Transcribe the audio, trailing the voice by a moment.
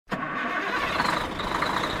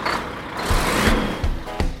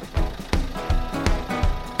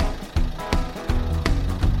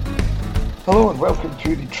Hello and welcome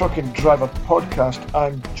to the Truck and Driver podcast.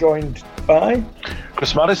 I'm joined by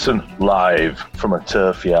Chris Madison, live from a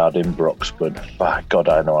turf yard in Broxburn. By God,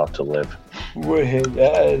 I know how to live. It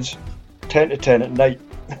is 10 to 10 at night.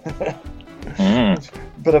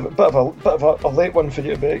 Bit of a late one for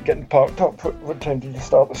you to be getting parked up. What time did you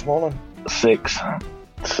start this morning? 6.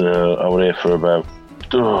 So I was here for about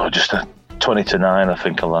just 20 to 9. I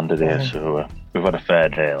think I landed here. So we've had a fair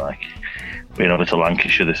day. Like been over to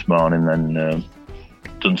Lancashire this morning, then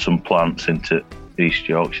done some plants into East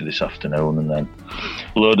Yorkshire this afternoon, and then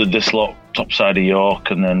loaded this lot top side of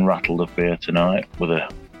York, and then rattled up here tonight with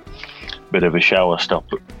a bit of a shower stop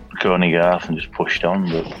at Coney Garth and just pushed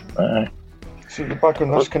on. But so you're back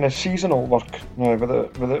on this kind of seasonal work now with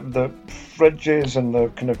the fridges and the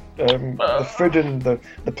kind of the food and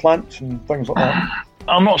the plants and things like that.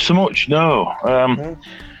 I'm not so much, no.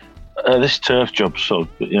 This turf job, sort of,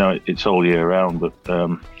 it's all year round, but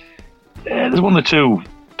there's one or two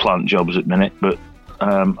plant jobs at the minute, but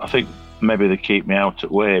I think maybe they keep me out at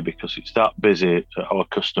way because it's that busy at our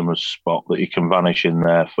customer's spot that you can vanish in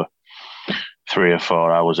there for 3 or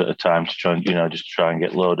 4 hours at a time to try and, just try and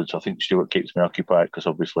get loaded. So I think Stuart keeps me occupied because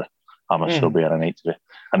obviously I'm a subby and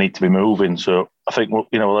I need to be moving. So I think,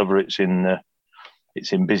 whether it's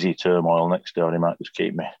in busy turmoil next door, he might just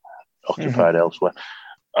keep me occupied elsewhere.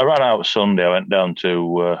 I ran out Sunday. I went down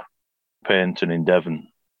to Paynton in Devon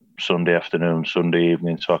Sunday afternoon, Sunday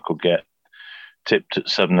evening, so I could get tipped at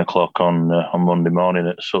 7 o'clock on Monday morning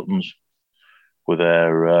at Sutton's with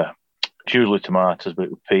their usually tomatoes, but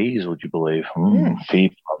with peas. Would you believe?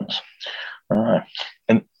 Pea plants.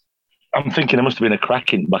 And I'm thinking there must have been a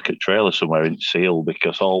crack in back at trailer somewhere in Seal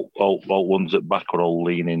because all ones at back were all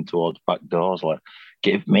leaning towards back doors, like,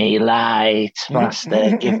 "Give me light,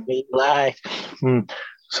 master, give me light."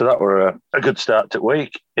 So that were a good start to the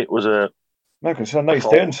week. It was it's a nice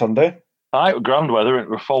day on Sunday. Grand weather. It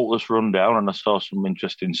was a faultless run down, and I saw some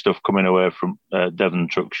interesting stuff coming away from Devon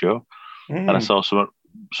Truck Show, and I saw some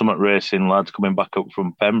racing lads coming back up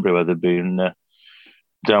from Pembrey where they'd been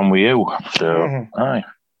down with you. So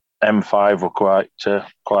M5 were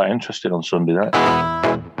quite interesting on Sunday night.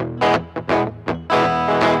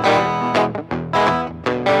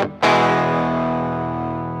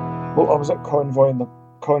 Well, I was at Convoy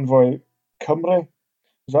Cymru.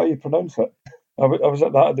 Is that how you pronounce it? I was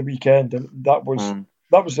at that at the weekend, and that was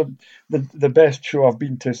the best show I've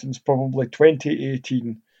been to since probably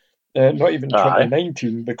 2018, not even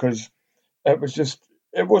 2019, because it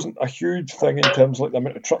wasn't a huge thing in terms of like the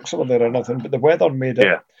amount of trucks that were there or anything, but the weather made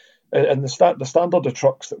it, and the standard of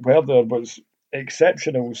trucks that were there was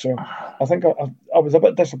exceptional. So I think I was a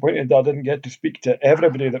bit disappointed that I didn't get to speak to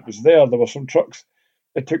everybody that was there. There were some trucks.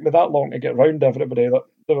 It took me that long to get round everybody. That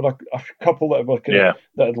there were a couple that were that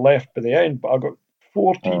had left by the end, but I got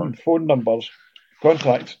 14 phone numbers,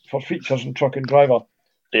 contacts for features and truck and driver.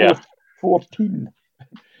 14.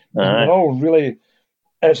 They're all really.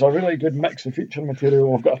 It's a really good mix of feature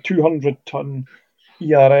material. We've got a 200-ton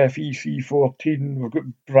ERF EC14. We've got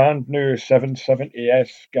brand new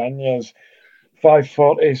 770S Scanias,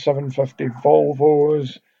 540, 750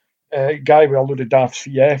 Volvos. Guy with a load of DAF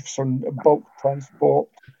CFs on bulk transport.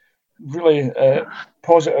 Really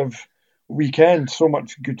positive weekend. So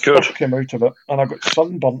much good stuff came out of it. And I got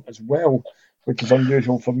sunburnt as well, which is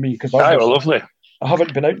unusual for me because lovely. I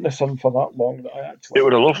haven't been out in the sun for that long. It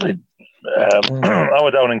was lovely. I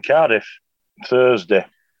was down in Cardiff Thursday,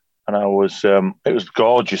 and I was. It was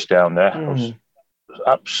gorgeous down there. It was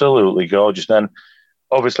absolutely gorgeous. Then,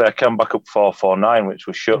 obviously, I came back up 449, which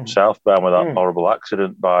was shut southbound with that horrible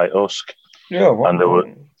accident by Usk. And there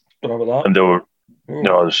were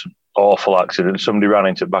this awful accident. Somebody ran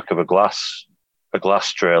into the back of a glass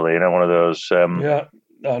trailer. One of those. I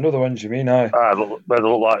know the ones you mean. They look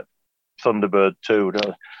like Thunderbird 2,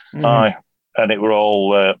 don't they? And it were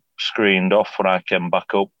all screened off when I came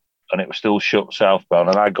back up, and it was still shut southbound.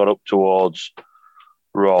 And I got up towards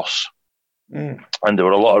Ross. And there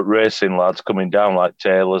were a lot of racing lads coming down, like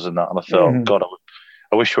Taylors and that. And I thought, God,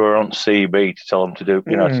 I wish we were on CB to tell them to do,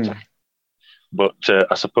 But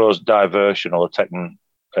I suppose diversion will take them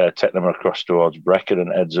across towards Brecon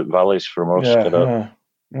and heads at Valleys from us.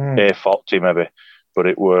 A40 maybe. But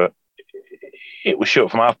it was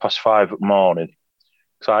shut from 5:30 in the morning.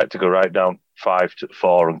 So I had to go right down 5 to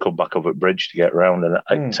 4 and come back up at Bridge to get round. And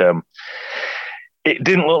it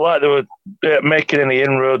didn't look like they were making any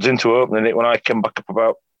inroads into opening it when I came back up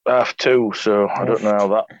about 2:30. So I don't know how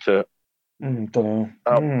that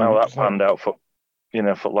panned out for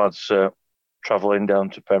for lads travelling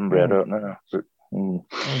down to Pembrey. I don't know.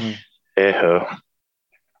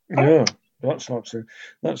 Yeah, that's not so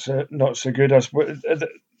good.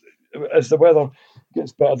 as the weather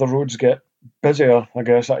gets better, the roads get busier, I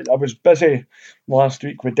guess. I was busy last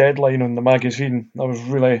week with Deadline on the magazine. I was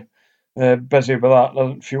really busy with that. I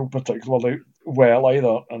didn't feel particularly well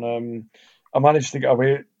either. And I managed to get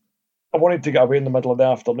away. I wanted to get away in the middle of the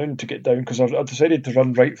afternoon to get down because I decided to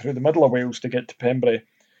run right through the middle of Wales to get to Pembury,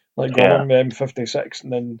 like go along the M56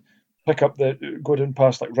 and then pick up go down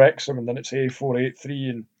past like Wrexham and then it's A483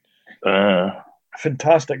 and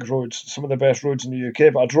fantastic roads, some of the best roads in the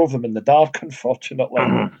UK. But I drove them in the dark, unfortunately.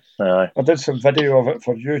 I did some video of it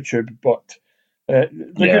for YouTube, but the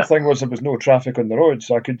good thing was there was no traffic on the road,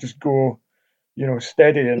 so I could just go,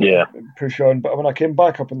 steady and push on. But when I came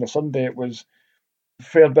back up on the Sunday, it was a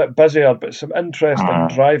fair bit busier, but some interesting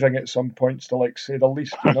driving at some points, to say the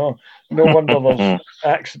least. No wonder there's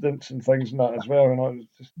accidents and things and that as well. It's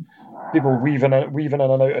just people weaving in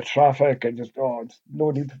and out of traffic and just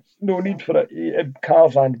no need for it.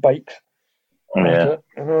 Cars and bikes. Yeah.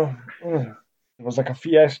 There was like a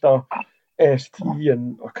Fiesta ST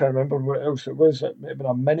and I can't remember what else it was. It may have been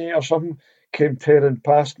a Mini or something. Came tearing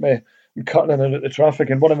past me and cutting in and out of the traffic,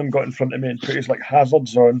 and one of them got in front of me and put his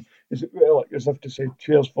hazards on. As if to say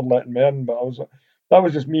cheers for letting me in, but that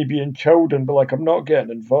was just me being chilled and be like, I'm not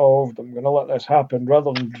getting involved. I'm going to let this happen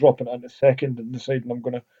rather than dropping it in a second and deciding I'm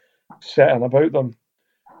going to set in about them.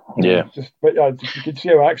 Yeah. But you can see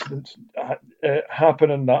how accidents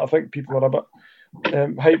happen and that. I think people are a bit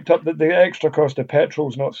hyped up that the extra cost of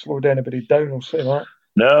petrol's not slowed anybody down. I'll say that.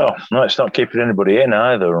 No, it's not keeping anybody in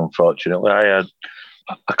either. Unfortunately, I had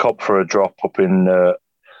a cop for a drop up in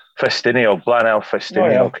Festinio, Blenheim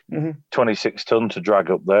Festinio, 26 ton to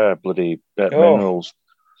drag up there, bloody minerals.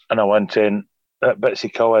 And I went in at Betsy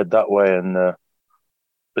Coed that way, and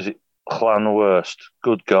was it Llanwrst?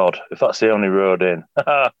 Good God, if that's the only road in.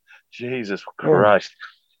 Jesus Christ.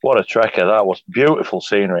 What a trekker that was. Beautiful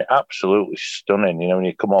scenery, absolutely stunning. When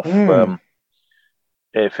you come off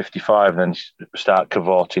A55 and then start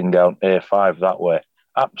cavorting down A5 that way.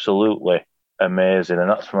 Absolutely amazing. And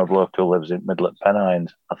that's from a bloke who lives in Middle at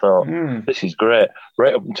Pennines. I thought, this is great.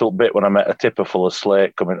 Right up until a bit when I met a tipper full of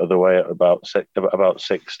slate coming the other way at about 60.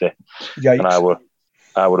 Yikes. And I were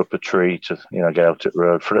up a tree to, get out at the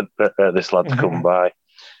road for this lad to come by.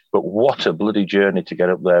 But what a bloody journey to get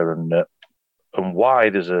up there, and why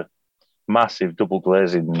there's a massive double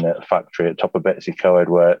glazing factory at top of Betsy Coed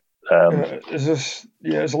where is this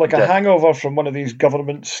is it like a hangover from one of these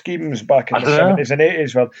government schemes back in the 70s and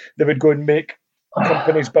 80s where they would go and make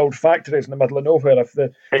companies build factories in the middle of nowhere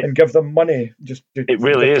and give them money it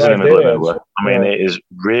really is in the middle of nowhere. I mean, it is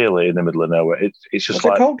really in the middle of nowhere. It's just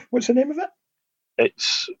What's it called? What's the name of it?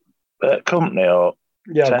 It's a company or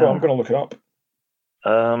I'm going to look it up.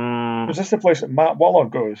 Is this the place that Matt Waller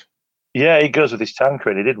goes? Yeah, he goes with his tanker,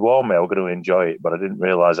 and he did warn me I was going to enjoy it, but I didn't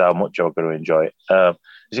realise how much I was going to enjoy it.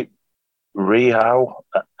 Is it Rehau?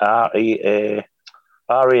 REHAU,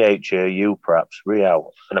 perhaps,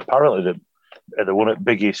 Rehau. And apparently they're one of the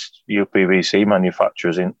biggest UPVC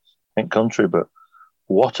manufacturers in country, but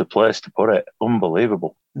what a place to put it.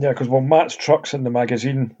 Unbelievable. Yeah, because Matt's Trucks in the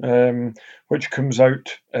magazine, which comes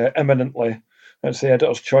out imminently. It's the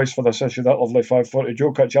editor's choice for this issue, that lovely 540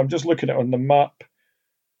 Joe Catch. I'm just looking at it on the map.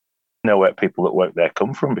 Know where people that work there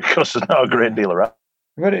come from because there's not a great deal around.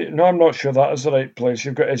 No, I'm not sure that is the right place.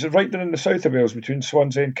 Is it right there in the south of Wales between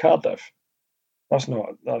Swansea and Cardiff?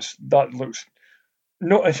 That looks.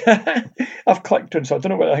 No, I've clicked on. So I don't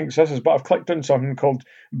know what I think this is, but I've clicked on something called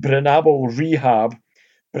Brynabl Rehab.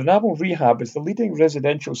 Brynabl Rehab is the leading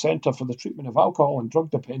residential centre for the treatment of alcohol and drug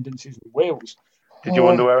dependencies in Wales. Did you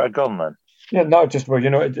wonder where it had gone then? Yeah, no, just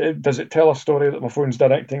does it tell a story that my phone's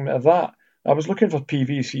directing me to that? I was looking for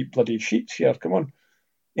PVC bloody sheets here. Come on.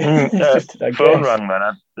 Phone rang,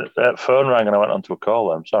 man. Phone rang and I went onto a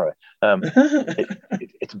call. I'm sorry.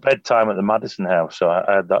 It's bedtime at the Madison House, so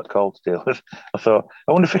I had that call to deal with. I thought,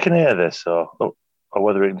 I wonder if I can hear this or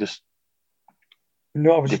whether it can just.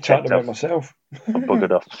 No, I was just chatting about myself. I buggered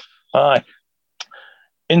off. Aye.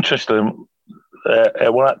 Interesting.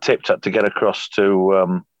 When I tipped had to get across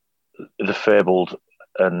to the fabled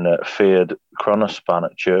and feared Chronospan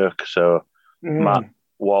at Chirk, so Matt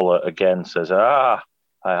Waller again says, I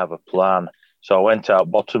have a plan. So I went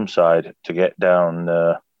out bottom side to get down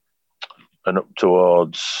and up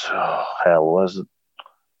towards,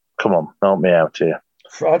 come on, help me out here.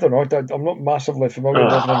 I don't know, I'm not massively familiar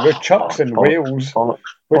with Chucks in Wales,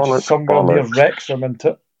 which is somewhere near Wrexham, isn't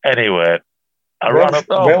it? Anyway, I ran up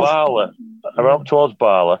Barla. I ran up towards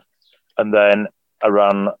Barla, and then I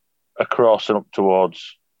ran across and up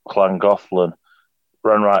towards Llangollen,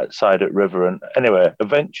 ran right side at River, and anyway,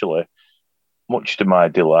 eventually much to my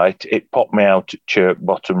delight, it popped me out at Chirk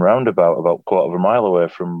Bottom roundabout, about quarter of a mile away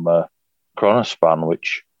from Chronospan,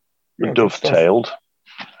 which dovetailed.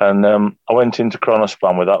 And I went into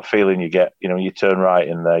Chronospan with that feeling you get, you turn right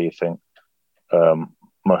in there, you think,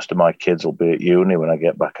 most of my kids will be at uni when I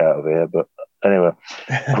get back out of here. But anyway,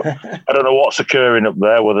 I don't know what's occurring up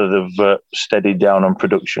there, whether they've steadied down on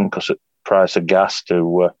production because of the price of gas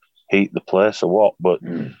to heat the place or what. But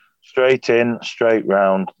straight in, straight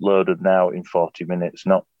round, loaded now in 40 minutes,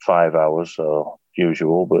 not 5 hours or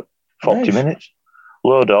usual, but 40 minutes.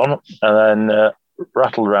 Load on, and then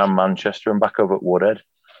rattled around Manchester and back over at Woodhead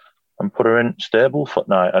and put her in stable for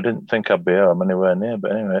night. I didn't think I'd be home anywhere near,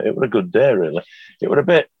 but anyway, it was a good day, really. It was a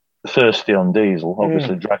bit thirsty on diesel,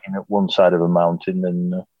 obviously dragging up one side of a mountain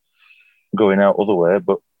and going out other way.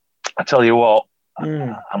 But I tell you what,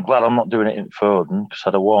 I'm glad I'm not doing it in Foden because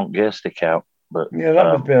I'd have worn gear stick out. But yeah,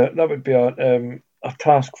 that would be a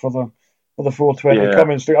task for the 420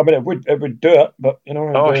 Cummins. I mean, it would do it, but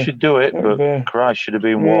I should do it, but Christ, should have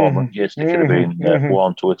been warm and gear stick could have been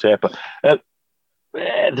worn to a taper.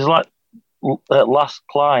 There's like last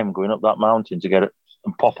climb going up that mountain to get it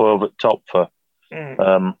and pop over the top for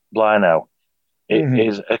Blynow. It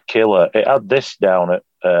is a killer. It had this down at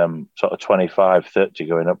sort of 25, 30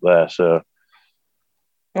 going up there. So,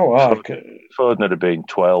 Foden would have been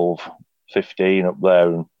 12, 15 up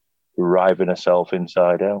there and riving herself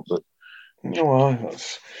inside out. But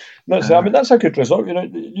I mean, that's a good result.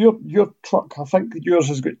 Your truck, I think yours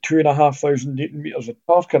has got 2,500 Newton meters of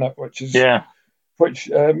torque in it, which is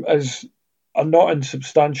a not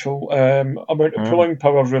insubstantial amount of pulling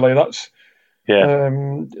power. Really, that's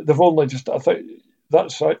they've only just. I think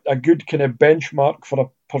that's a good kind of benchmark for a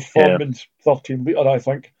performance 13 litre. I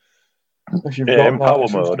think. If you've got in power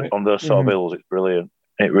mode on those sort of hills, it's brilliant.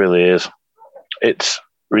 It really is. It's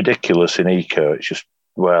ridiculous in eco. It's just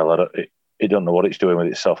it don't know what it's doing with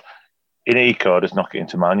itself. In eco, just knock it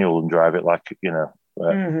into manual and drive it like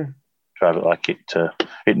drive it like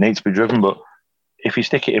it needs to be driven. But if you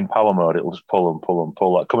stick it in power mode, it'll just pull and pull and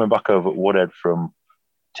pull. Like coming back over at Woodhead from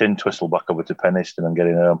Tin Twistle back over to Penistone and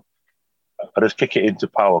getting home, I just kick it into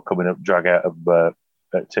power, coming up, drag out of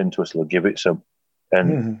Tin Twistle and give it some,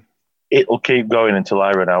 and it'll keep going until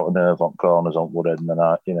I run out of nerve on corners on Woodhead, and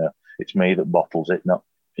then it's me that bottles it, not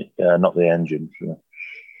the engine.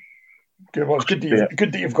 Good. Well, it's good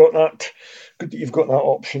that you've got that. Good that you've got that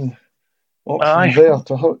option there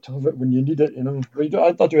to have it when you need it.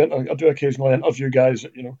 I do occasionally interview guys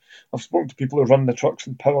that I've spoken to people who run the trucks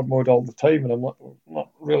in power mode all the time, and I'm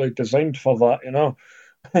not really designed for that.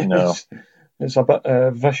 No. It's a bit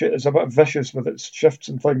vicious. It's a bit vicious with its shifts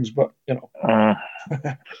and things, but I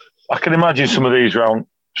can imagine some of these round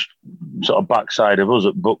sort of backside of us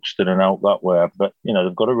at Buxton and out that way. But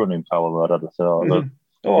they've got to run in power mode. I'd have thought.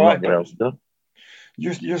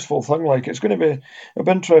 Useful thing. Like it's going to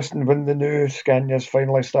be interesting when the new Scanias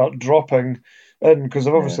finally start dropping in, because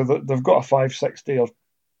obviously they've got a 560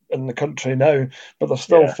 in the country now, but there's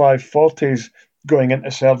still 540s going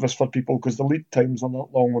into service for people because the lead times are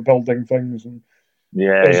not long with building things and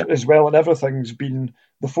as well, and everything's been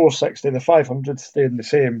the 460, the 500 staying the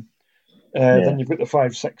same. Then you've got the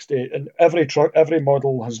 560, and every truck, every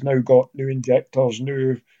model has now got new injectors,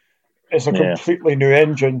 it's a completely new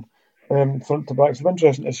engine front to back. So it's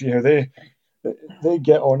interesting to see how they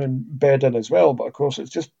get on and bed in as well. But of course,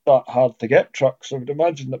 it's just that hard to get trucks. I would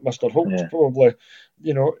imagine that Mr. Holt's probably,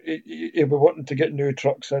 he'll be wanting to get new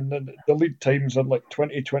trucks in, and the lead times are like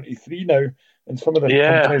 2023 now, and some of the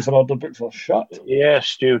companies and order books are shut. Yeah,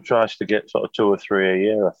 Stu tries to get sort of 2 or 3 a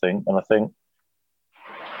year, I think, and I think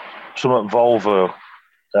some of Volvo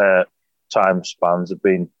time spans have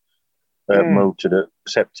been moved to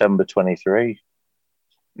September 23,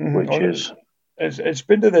 which is... It's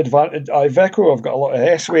been to the advantage. Iveco have got a lot of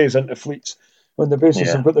S-ways into fleets on the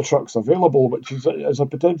basis of what the trucks available, which is a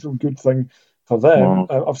potential good thing for them.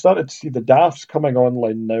 I've started to see the DAFs coming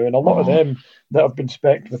online now, and a lot of them that have been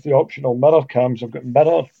spec'd with the optional mirror cams have got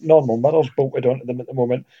normal mirrors bolted onto them at the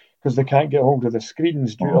moment because they can't get hold of the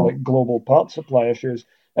screens due to global part supply issues.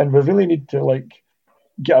 And we really need to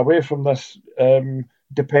get away from this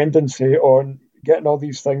dependency on getting all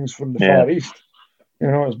these things from the Far East.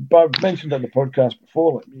 As I've mentioned in the podcast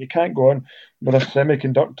before, you can't go on with a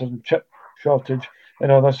semiconductor and chip shortage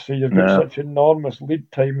and all this, so you've got such enormous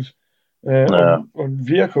lead times on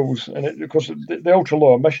vehicles. And of course, the ultra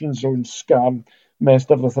low emission zone scam messed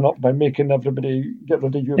everything up by making everybody get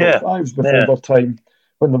rid of Euro 5s before their time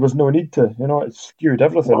when there was no need to. It skewed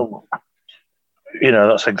everything. Well,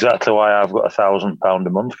 that's exactly why I've got £1,000 a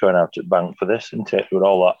month going out at bank for this, isn't it? With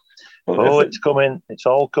all that It's coming. It's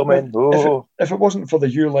all coming. If it wasn't for the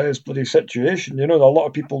ULEZ bloody situation, a lot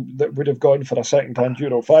of people that would have gone for a second-hand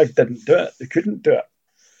Euro 5 didn't do it. They couldn't do it.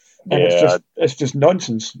 And it's just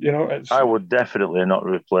nonsense. I would definitely not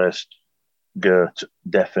replace Gert.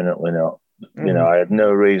 Definitely not. I had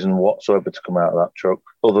no reason whatsoever to come out of that truck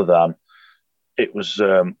other than it was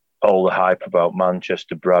all the hype about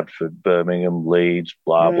Manchester, Bradford, Birmingham, Leeds,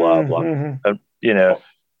 blah, blah, blah. And,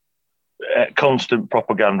 constant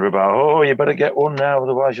propaganda about, you better get one now,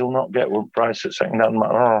 otherwise you'll not get one price at second-hand.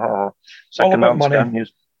 Second-hand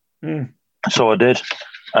Scanias. So I did.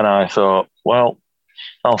 And I thought, well,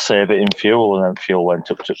 I'll save it in fuel. And then fuel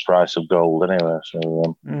went up to the price of gold anyway.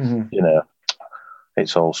 So,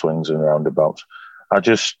 it's all swings and roundabouts. I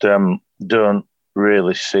just don't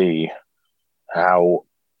really see how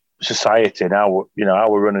society now, how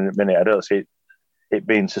we're running at the minute, I don't see it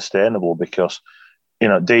being sustainable because,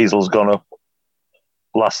 diesel's gone up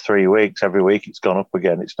last 3 weeks. Every week it's gone up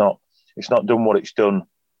again. It's not done what it's done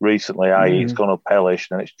recently, i.e. it's gone up hellish,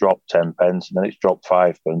 and then it's dropped 10 pence, and then it's dropped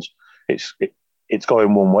 5 pence. It's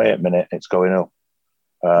going one way at the minute. It's going up.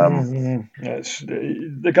 The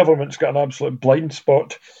government's got an absolute blind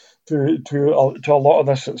spot to a lot of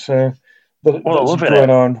this. It's that's going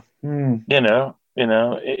on.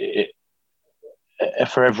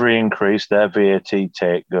 For every increase, their VAT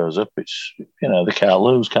take goes up. It's they can't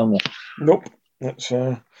lose, can they? Nope. That's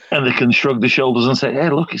and they can shrug their shoulders and say, "Hey,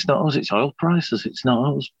 look, it's not us. It's oil prices. It's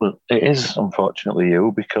not us." But it is, unfortunately,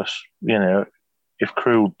 because if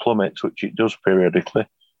crude plummets, which it does periodically,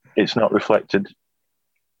 it's not reflected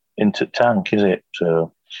into tank, is it?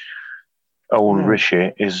 So old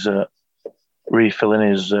Rishi is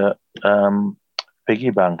refilling his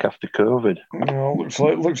piggy bank after COVID.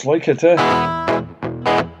 Looks like it.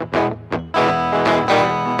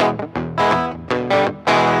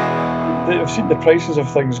 I've seen the prices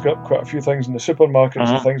of things go up quite a few things in the supermarkets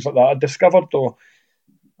and things like that. I discovered though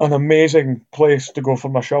an amazing place to go for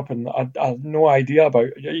my shopping. I had no idea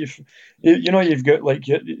about. You've got like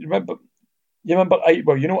you remember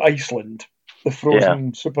Iceland, the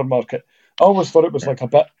frozen supermarket. I always thought it was like a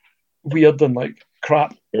bit weird and like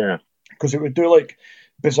crap. Yeah. Because it would do like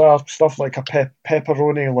bizarre stuff like a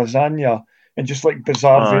pepperoni lasagna and just like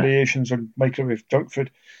bizarre variations on microwave junk food.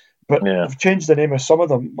 But they've changed the name of some of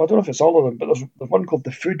them. I don't know if it's all of them, but there's one called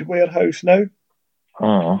the Food Warehouse now.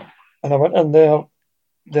 And I went in there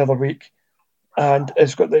the other week, and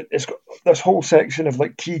it's got this whole section of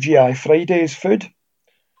like TGI Fridays food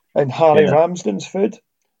and Harry Ramsden's food,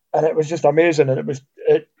 and it was just amazing. And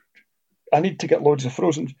I need to get loads of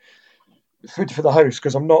frozen food for the house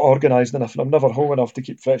because I'm not organised enough and I'm never home enough to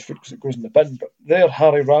keep fresh food because it goes in the bin. But their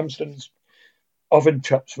Harry Ramsden's oven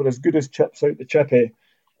chips were as good as chips out the chippy.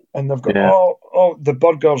 And they've got the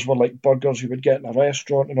burgers were like burgers you would get in a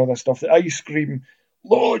restaurant and all this stuff. The ice cream,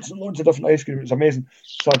 loads and loads of different ice cream. It was amazing.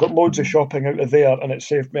 So I got loads of shopping out of there, and it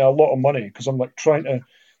saved me a lot of money because I'm like trying to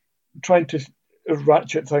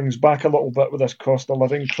ratchet things back a little bit with this cost of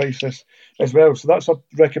living crisis as well. So that's a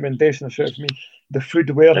recommendation I should for me. The Food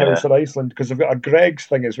Warehouse in Iceland, because they've got a Greggs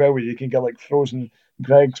thing as well where you can get like frozen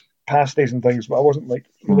Greggs pasties and things. But I wasn't like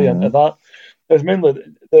really into that. It was mainly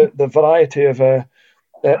the variety of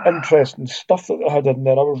interesting stuff that they had in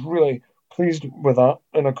there. I was really pleased with that.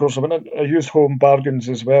 And of course, I used Home Bargains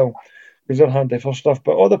as well because they're handy for stuff.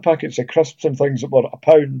 But all the packets of crisps and things that were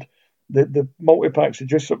 £1, the multi-packs of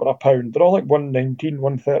juice that were £1, they're all like $1.19,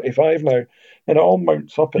 $1.35 now. And it all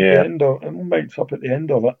mounts up at the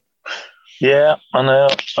end of it. Yeah, I know.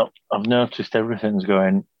 I've noticed everything's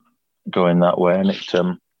going that way, and it's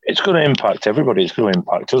going to impact everybody. It's going to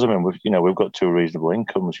impact us. I mean, we've got two reasonable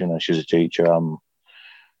incomes. She's a teacher.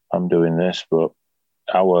 I'm doing this, but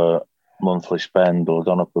our monthly spend will have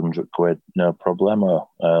gone up £100, no problemo.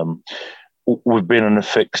 We've been on a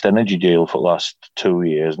fixed energy deal for the last 2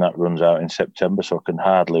 years, and that runs out in September, so I can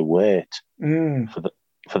hardly wait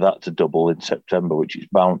for that to double in September, which it's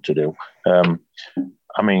bound to do.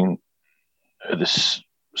 I mean, there's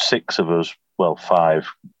 6 of us, well, 5,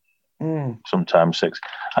 sometimes 6,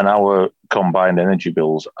 and our combined energy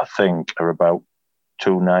bills, I think, are about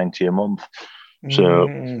 $290 a month. So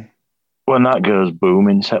when that goes boom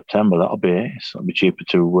in September, that'll be ace. It'll be cheaper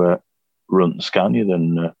to run Scania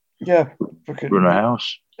than run a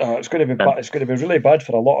house. It's going to be bad. It's going to be really bad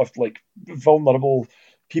for a lot of like vulnerable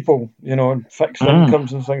people, and fixed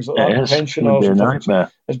incomes and things like that. Pensioners, a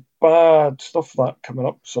nightmare. It's bad stuff that coming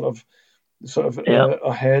up, sort of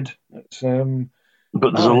ahead. It's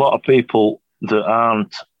but there's a lot of people that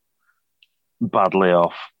aren't badly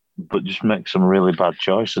off, but just make some really bad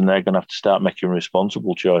choices, and they're going to have to start making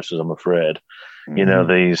responsible choices, I'm afraid.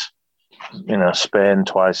 These Spain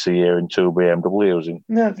twice a year in 2 BMWs.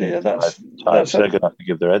 That's they're going to have to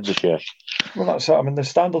give their heads a shake. Well, that's it. I mean, the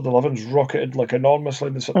standard 11's rocketed like enormously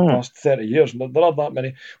in the past 30 years. And there aren't that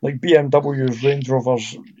many, like BMWs, Range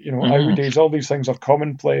Rovers, Audis, all these things are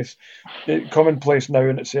commonplace now.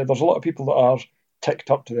 And there's a lot of people that are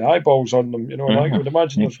ticked up to the eyeballs on them, and I would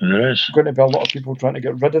imagine there's going to be a lot of people trying to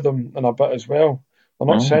get rid of them in a bit as well. They're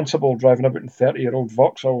not sensible driving about in 30-year-old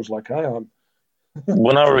Vauxhalls like I am.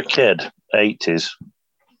 When I was a kid, 80s,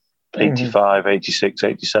 85, 86,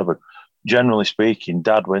 87, generally speaking,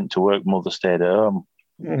 Dad went to work, Mother stayed at home,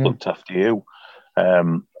 looked after you.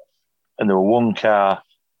 And there were one car,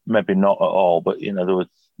 maybe not at all, but, there was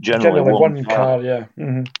generally one car. Yeah.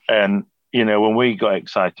 Mm-hmm. And, when we got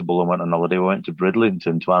excitable and went on holiday, we went to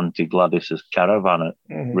Bridlington to Auntie Gladys's caravan at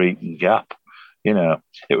Reeton Gap. It was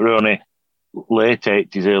only late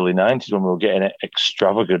 80s, early 90s when we were getting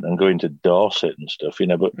extravagant and going to Dorset and stuff,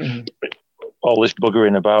 but all this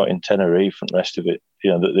buggering about in Tenerife and the rest of it,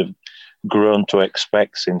 that they've grown to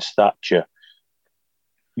expect in stature,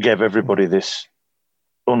 gave everybody this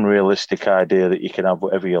unrealistic idea that you can have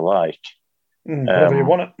whatever you like. Whatever you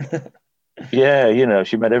want it. Yeah,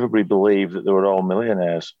 she made everybody believe that they were all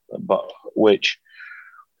millionaires, but which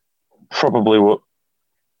probably were,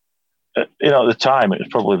 at the time, it was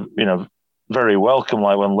probably, very welcome,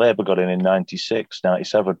 like when Labour got in 96,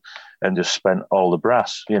 97, and just spent all the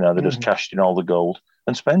brass. They just cashed in all the gold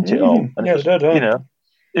and spent it all. And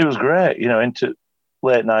it was great, into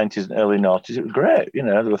late 90s and early 90s. It was great, they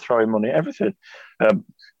were throwing money at everything.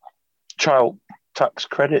 Child tax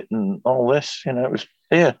credit and all this, it was,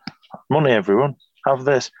 here, money, everyone, have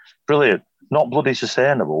this. Brilliant. Not bloody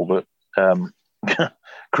sustainable, but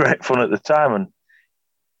great fun at the time. And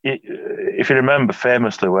if you remember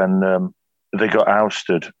famously when they got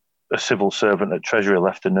ousted, a civil servant at Treasury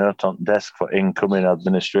left a note on the desk for incoming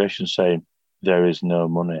administration saying, there is no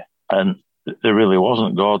money. And there really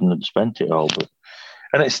wasn't. Gordon had spent it all.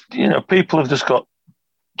 And it's, people have just got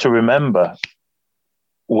to remember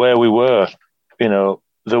where we were.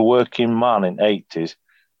 The working man in 80s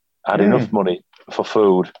had enough money for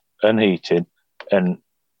food and heating and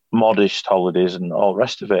modest holidays and all the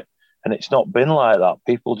rest of it. And it's not been like that.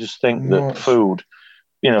 People just think that food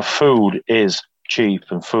is cheap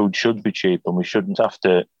and food should be cheap and we shouldn't have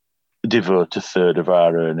to devote a third of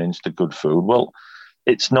our earnings to good food. Well,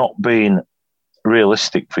 it's not been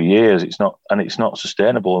realistic for years. It's not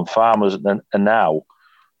sustainable. And farmers are now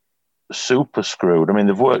super screwed. I mean,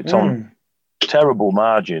 they've worked on terrible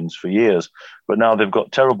margins for years, but now they've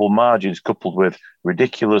got terrible margins coupled with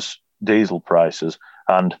ridiculous diesel prices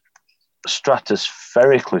and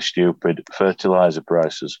stratospherically stupid fertilizer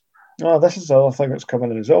prices. Oh, this is the other thing that's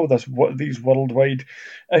coming in as well. These worldwide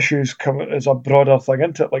issues come as a broader thing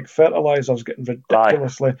into it, like fertilizers getting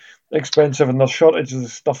ridiculously expensive, and there's shortages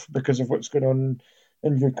of stuff because of what's going on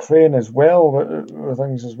in Ukraine as well, with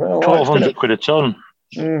things as well. 1,200 quid a tonne.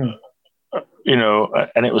 And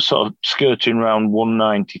it was sort of skirting around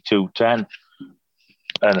 190, 210,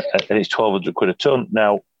 and it's 1,200 quid a tonne.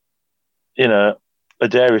 Now, a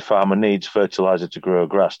dairy farmer needs fertilizer to grow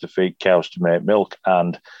grass to feed cows to make milk,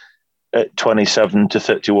 and at 27 to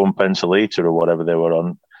 31 pence a litre or whatever they were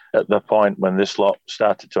on at the point when this lot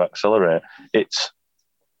started to accelerate, it's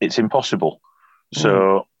impossible.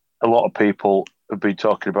 So a lot of people have been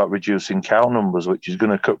talking about reducing cow numbers, which is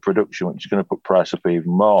going to cut production, which is going to put price up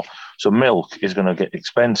even more. So milk is going to get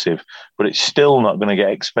expensive, but it's still not going to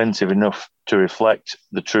get expensive enough to reflect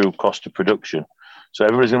the true cost of production. So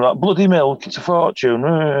everybody's going to be like, bloody milk, it's a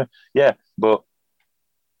fortune. Yeah, but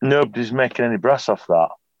nobody's making any brass off that.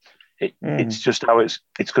 It's just how it's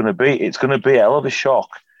going to be. It's going to be a hell of a shock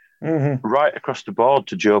right across the board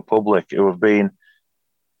to Joe Public, who have been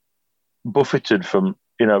buffeted from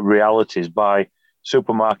realities by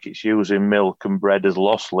supermarkets using milk and bread as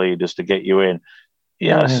loss leaders to get you in.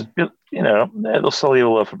 Yes, they'll sell you a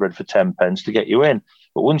loaf of bread for 10 pence to get you in,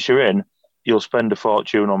 but once you're in, you'll spend a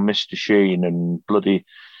fortune on Mr. Sheen and bloody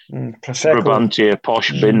Brabantia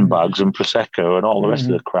posh bin bags and Prosecco and all the rest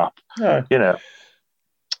of the crap.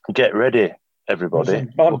 Get ready, everybody.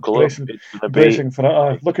 Bracing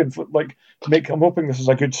for it. Looking for I'm hoping this is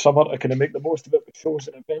a good summer to kind of make the most of it with shows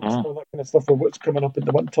and events and all that kind of stuff, for what's coming up in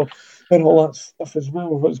the winter and all that stuff as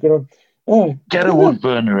well. What's going on? Get a wood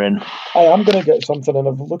burner in. I am going to get something, and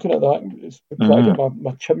I'm looking at that. It's I get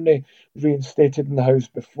my chimney reinstated in the house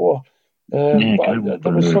before. But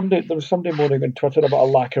there was somebody moaning on Twitter about a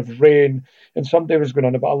lack of rain, and somebody was going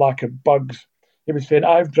on about a lack of bugs. He was saying,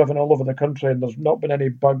 I've driven all over the country and there's not been any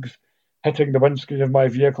bugs hitting the windscreen of my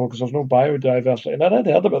vehicle because there's no biodiversity. And I had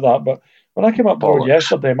heard about that, but when I came up the road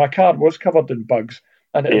yesterday, my car was covered in bugs.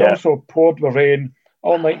 and it also poured with rain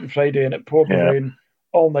all night on Friday, and it poured with rain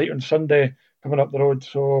all night on Sunday coming up the road.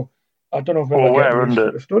 So I don't know where they're getting these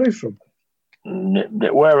sort of stories from.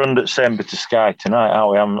 We're under the same bit of sky tonight,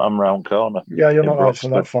 aren't we? I'm round corner. Yeah, you're not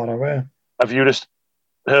actually that far away. Have you just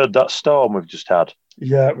heard that storm we've just had?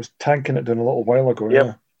 Yeah, it was tanking it down a little while ago. Yep.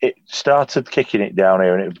 Yeah, it started kicking it down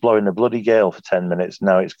here, and it was blowing a bloody gale for 10 minutes.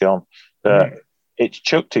 Now it's gone. It's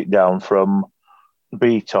chucked it down from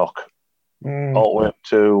Beatock all the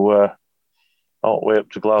way up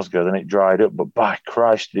to Glasgow. Then it dried up, but by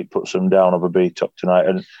Christ, did it put some down over Beatock tonight?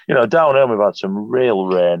 And down here we've had some real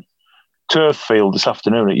rain. Turf field this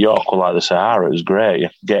afternoon at York were like the Sahara. It was great. You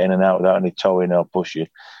could get in and out without any towing or pushing.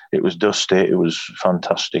 It was dusty. It was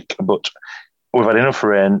fantastic. But we've had enough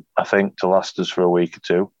rain, I think, to last us for a week or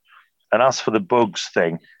two. And as for the bugs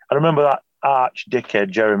thing, I remember that arch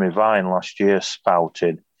dickhead Jeremy Vine last year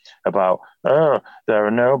spouted about, there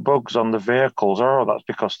are no bugs on the vehicles. Oh, that's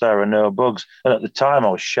because there are no bugs. And at the time,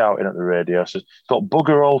 I was shouting at the radio. I said, it's got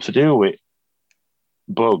bugger all to do with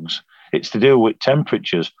bugs. It's to do with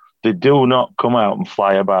temperatures. They do not come out and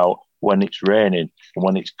fly about when it's raining and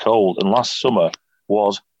when it's cold. And last summer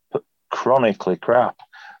was chronically crap.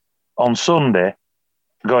 On Sunday,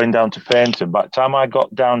 going down to Paynton, by the time I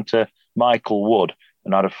got down to Michael Wood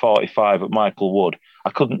and I had a 45 at Michael Wood,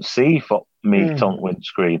 I couldn't see for meat on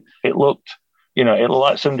windscreen. It looked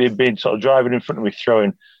like somebody had been sort of driving in front of me,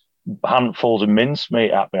 throwing handfuls of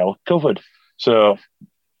mincemeat at me. I was covered. So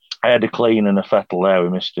I had a clean and a fettle there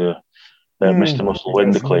with Mr. Muscle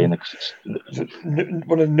Window Cleaner.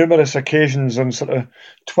 One of the numerous occasions on sort of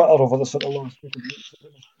Twitter over the sort of last week,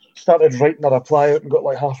 started writing a reply out and got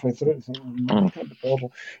like halfway through it. Can't be bothered.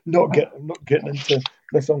 Not getting into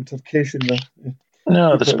this altercation there.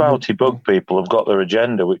 No, the spouty bug people have got their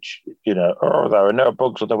agenda, which, there are no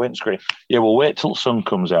bugs on the windscreen. Yeah, well, wait till the sun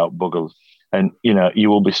comes out, buggers, and, you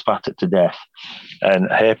will be spattered to death. And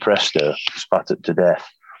hey presto, spattered to death.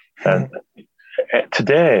 And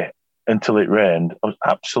today, until it rained, I was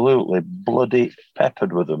absolutely bloody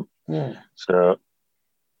peppered with them. So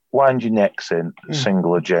wind your necks in,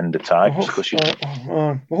 single agenda types.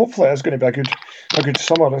 Hopefully it's going to be a good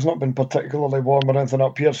summer. It's not been particularly warm or anything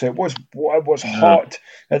up here. So it was hot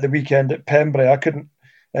at the weekend at Pembury. I couldn't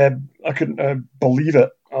believe it.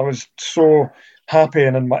 I was so happy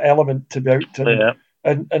and in my element to be out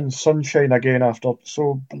in sunshine again after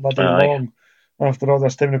so bloody long. After all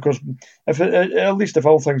this time, and of course, if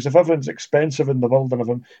all things, if everything's expensive in the world and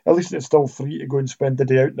everything, at least it's still free to go and spend the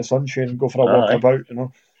day out in the sunshine and go for a walk about.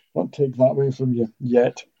 Don't take that away from you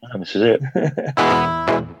yet. And this is it.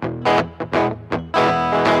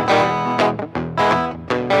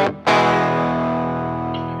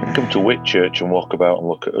 Come to Whitchurch and walk about and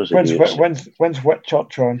look at us. When's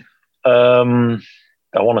Whitchurch on?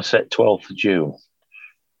 I want to say 12th of June.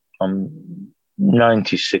 I'm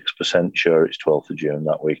 96% sure it's 12th of June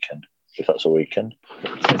that weekend, if that's a weekend.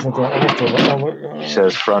 He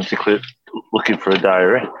says frantically looking for a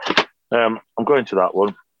diary. I'm going to that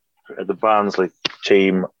one. The Barnsley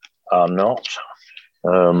team are not.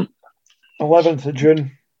 11th of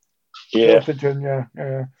June. Yeah. 12th of June, yeah.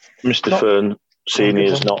 Mr. Fern Senior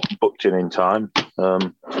is not booked in time. I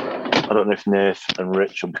don't know if Nath and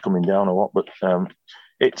Rich will be coming down or what, but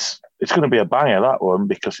it's going to be a banger, that one,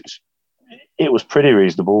 because it was pretty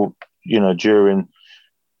reasonable, during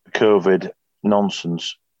COVID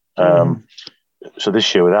nonsense. So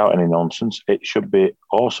this year, without any nonsense, it should be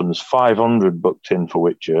awesome. There's 500 booked in for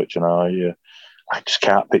Whitchurch, and I just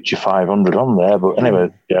can't picture 500 on there. But anyway,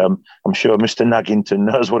 I'm sure Mr. Naggington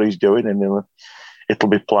knows what he's doing, and it'll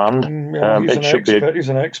be planned. He's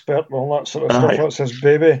an expert with all that sort of stuff. That's his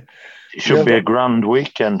baby. It should be a grand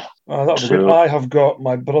weekend. That'll be good. I have got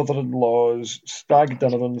my brother-in-law's stag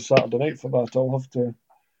dinner on Saturday night for that. I'll have to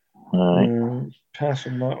pass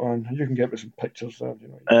on that one. You can get me some pictures there.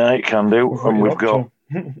 You can do. And we've got.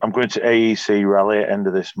 I'm going to AEC rally at the end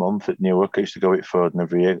of this month at Newark. I used to go at Foden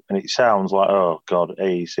every year, and it sounds like, oh God,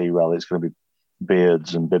 AEC rally. It's going to be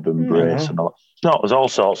beards and bib and brace and all. No, there's all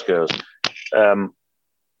sorts, girls.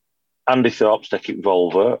 Andy Thorpe's taking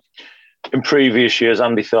Volvo. In previous years,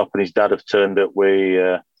 Andy Thorpe and his dad have turned up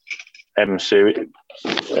with MC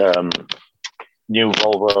new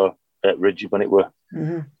Volvo at Ridge when it were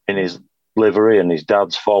in his livery, and his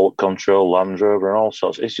dad's forward control Land Rover and all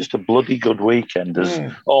sorts. It's just a bloody good weekend. There's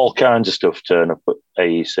all kinds of stuff turn up at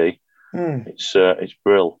AEC. It's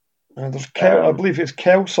brill. There's I believe it's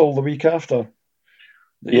Kelsall the week after.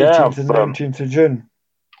 The 18th and 19th of June.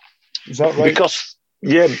 Is that right? Because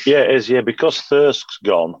it is. Yeah, because Thirsk's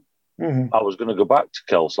gone. I was going to go back to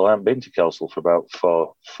Kelsall. I haven't been to Kelsall for about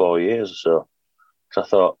four years or so. So I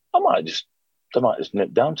thought I might just they might just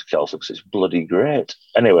nip down to Kelso because it's bloody great.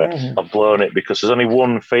 Anyway, I've blown it because there's only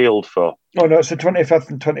one field for... Oh, no, it's the 25th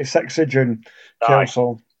and 26th of June,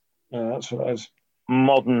 Kelso. That's what it is.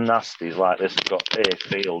 Modern nasties like this have got a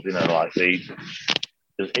field, like there's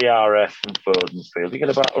ERF and Foden field. You get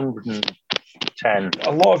about 110.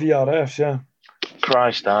 A lot of ERFs, yeah.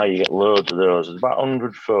 Christ, you get loads of those. There's about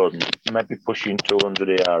 100 Foden, maybe pushing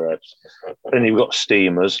 200 ERFs. Then you've got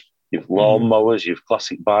steamers, you've lawnmowers, you've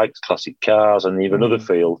classic bikes, classic cars, and you've another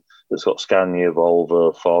field that's got Scania,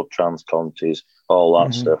 Volvo, Ford Transcontis, all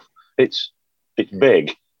that stuff. It's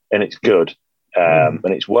big and it's good, and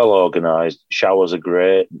it's well organised. Showers are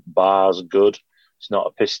great, bars are good. It's not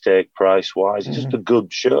a piss take price-wise. It's just a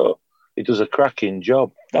good show. It does a cracking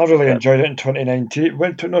job. I really enjoyed it in 2019.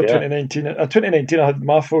 2019. 2019 I had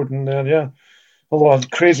my Foden there, yeah. Although I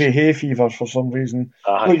had crazy hay fever for some reason.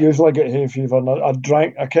 I don't usually get hay fever, and I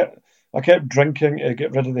kept drinking to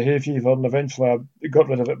get rid of the hay fever, and eventually I got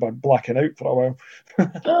rid of it by blacking out for a while.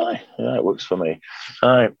 Yeah, it works for me.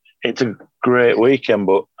 It's a great weekend,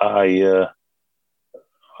 but I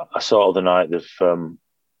saw the night they've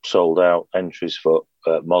sold out entries for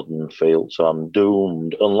Modern Field, so I'm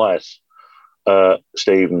doomed unless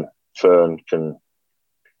Stephen Fern can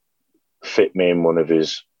fit me in one of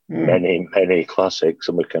his many classics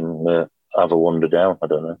and we can have a wander down. I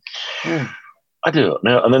don't know. I don't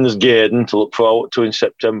know. And then there's Gaydon to look forward to in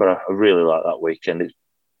September. I really like that weekend. It's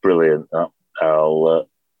brilliant. I'll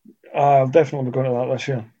definitely be going to that this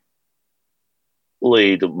year.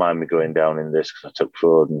 Lee don't mind me going down in this because I took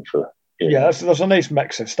Foden for... Yeah, there's a nice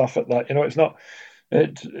mix of stuff at that. It's not...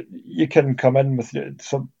 you can come in with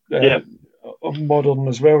some modern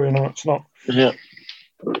as well, it's not... Yeah.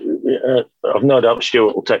 I've no doubt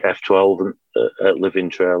Stuart will take F12 and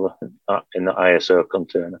living trailer in the ISO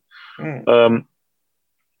container.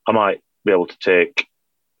 I might be able to take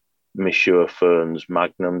Monsieur Fern's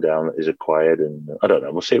Magnum down that is acquired, and I don't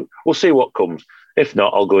know. We'll see what comes. If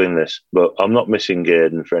not, I'll go in this. But I'm not missing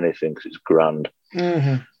Gaydon for anything because it's grand.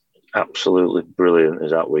 Absolutely brilliant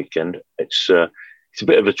is that weekend. It's a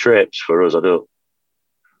bit of a traipse for us. I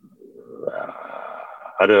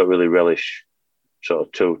don't really relish sort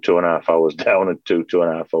of 2.5 hours down and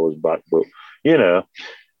 2.5 hours back. But you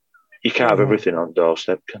can't have everything on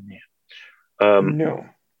doorstep, can you? No.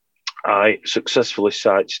 I successfully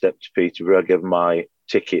sidestepped Peterborough. I gave my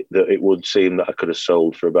ticket that it would seem that I could have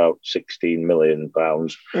sold for about £16 million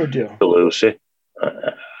to Lucy.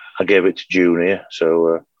 I gave it to Junior,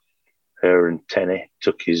 so her and Tenny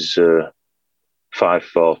took his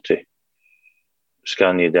 540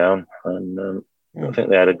 Scania down, and I think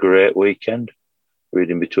they had a great weekend.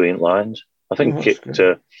 Reading between lines, I think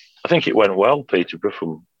it went well. Peterborough,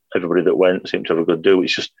 from everybody that went, seemed to have a good do. It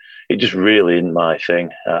just really isn't my thing.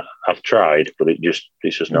 I've tried, but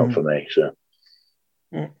it's just not for me. So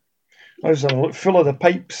I was having a look. Full of the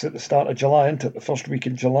Pipes at the start of July, isn't it? The first week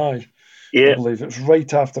in July. Yeah, I believe it's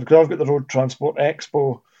right after, because I've got the Road Transport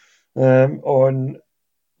Expo on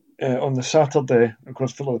the Saturday. Of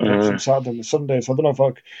course, Full of the Pipes on Saturday and the Sunday. So I don't know if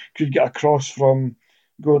I could get across from.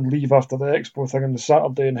 Go and leave after the expo thing on the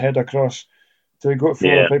Saturday and head across to go to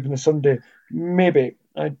Full of the Pipe on the Sunday. Maybe.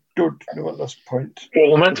 I don't know at this point.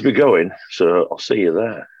 Well, we're meant to be going, so I'll see you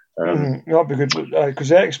there. That'd be good, because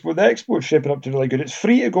the expo is shaping up to be really good. It's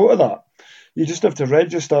free to go to that. You just have to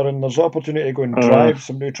register, and there's opportunity to go and drive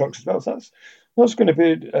some new trucks as well. So that's going to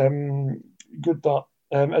be good. That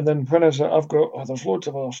and then when is it? I've got there's loads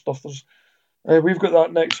of other stuff. We've got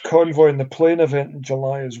that next Convoy in the Plane event in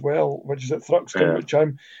July as well, which is at Thruxton, which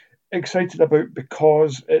I'm excited about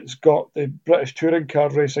because it's got the British Touring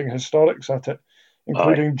Car Racing historics at it,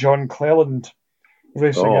 including John Cleland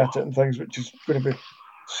racing at it and things, which is going to be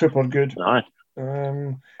super good.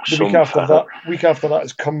 The week after that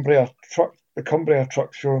is the Cumbria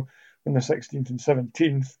Truck Show on the 16th and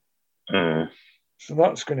 17th. So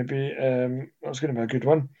that's going to be a good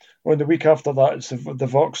one. Well, the week after that, it's the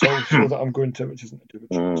Vauxhall show that I'm going to, which isn't to do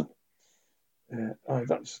with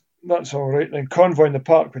that's all right. And Convoy in the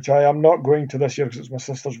Park, which I am not going to this year because it's my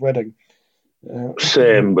sister's wedding.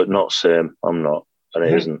 Same, but not same. I'm not, and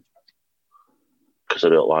it isn't because I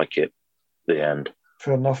don't like it. The end.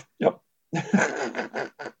 Fair enough. Yep.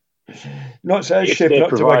 Not so shaping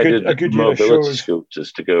up to a good year of shows.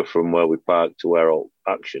 Scooters to go from where we park to where all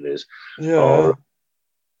action is. Yeah.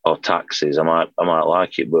 Or taxis, I might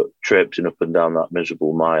like it, but traipsing up and down that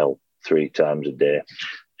miserable mile 3 times a day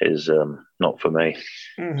is not for me.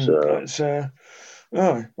 So it's there's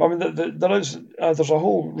a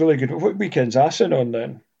whole really good. What weekend's Assen on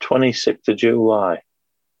then? 26th of July,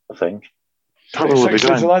 I think.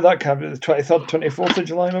 26th of July. That can't be the 23rd, 24th of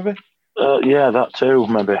July, maybe. Yeah, that too,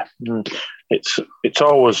 maybe. it's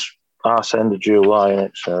always arse end of July, isn't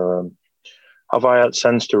it? So have I had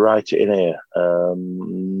sense to write it in here?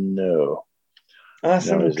 No.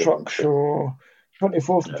 Arsenal Truck Show,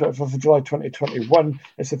 24th and 25th of July 2021.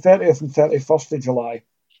 It's the 30th and 31st of July.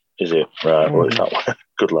 Is it? Right, well, it's that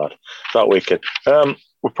good lad. That weekend.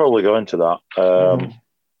 We're probably going to that.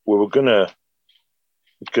 We were going to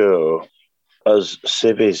go as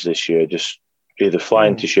civvies this year, just either fly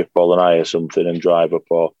into Schiphol and hire something and drive up,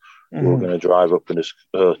 or we were going to drive up and just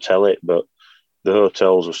hotel it, but the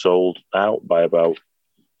hotels were sold out by about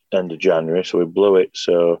end of January, so we blew it.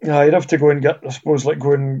 So yeah, you'd have to go and get, I suppose, like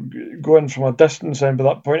go in from a distance then by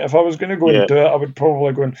that point. If I was going to go and do it, I would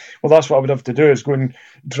probably go and, well, that's what I would have to do, is go and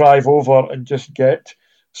drive over and just get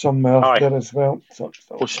somewhere there as well.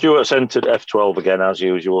 Well, Stuart's entered F12 again as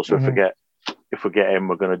usual, so if we get him,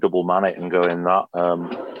 we're going to double man it and go in that.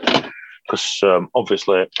 Because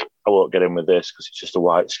obviously I won't get in with this because it's just a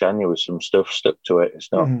white Scania with some stuff stuck to it.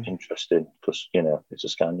 It's not interesting because, it's a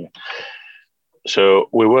Scania. So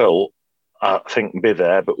we will, I think, be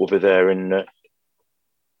there, but we'll be there in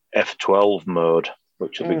F12 mode,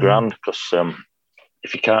 which will be grand because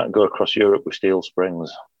if you can't go across Europe with steel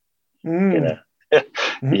springs,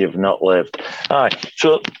 you've not lived.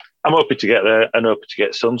 So I'm hoping to get there and hoping to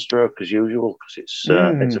get sunstroke as usual because it's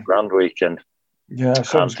a grand weekend. Yeah,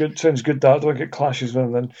 sounds good. Sounds good. That I don't think it clashes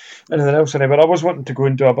with anything else in it. But I was wanting to go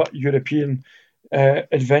and do a bit European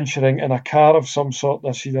adventuring in a car of some sort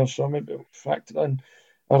this year, so I maybe factor in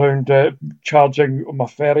around charging my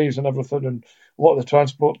ferries and everything, and a lot of the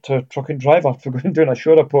transport to truck and driver for going and doing a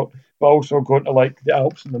show report, but also going to like the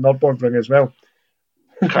Alps and the Nürburgring as well.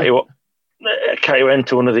 Can't you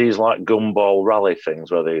enter one of these like gumball rally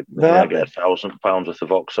things where they get £1,000 worth of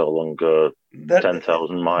Vauxhall and go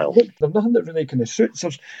 10,000 miles? There's nothing that really kind of suits.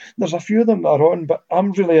 There's a few of them that are on, but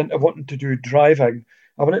I'm really into wanting to do driving.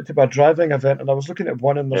 I went to a driving event and I was looking at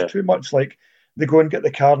one, and there's too much like they go and get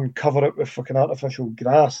the car and cover it with fucking artificial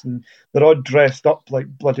grass, and they're all dressed up like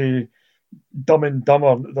bloody Dumb and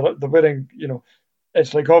Dumber. They're wearing,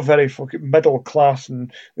 it's like all very fucking middle class,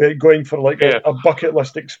 and they're going for like a bucket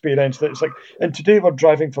list experience. That's like, and today we're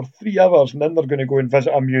driving for 3 hours, and then they're going to go and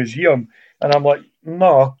visit a museum, and I'm like,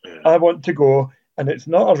 no, I want to go, and it's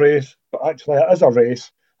not a race, but actually it is a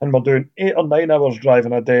race, and we're doing 8 or 9 hours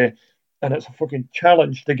driving a day. And it's a fucking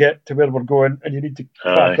challenge to get to where we're going, and you need to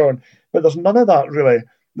crack on. But there's none of that, really.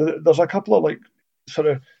 There's a couple of, like, sort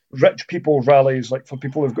of rich people rallies, like for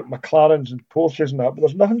people who've got McLarens and Porsches and that, but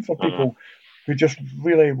there's nothing for people who just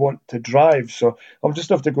really want to drive. So I'll just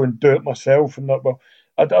have to go and do it myself. And that, well,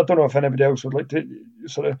 I don't know if anybody else would like to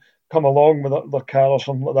sort of come along with their car or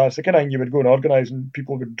something like that. It's the kind of thing you would go and organise, and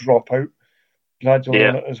people would drop out gradually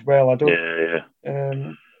on it as well. I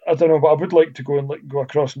don't know, but I would like to go and go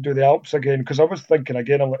across and do the Alps again, because I was thinking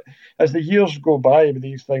again, I'm like, as the years go by with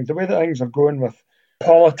these things, the way that things are going with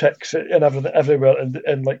politics and everything everywhere,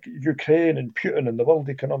 and like Ukraine and Putin and the World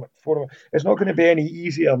Economic Forum, it's not going to be any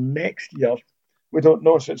easier next year. We don't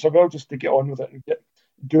know, so it's well just to get on with it and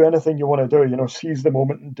do anything you want to do. Seize the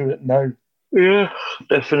moment and do it now. Yeah,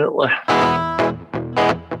 definitely.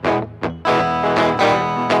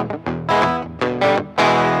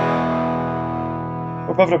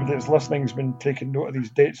 Hope everybody that's listening has been taking note of these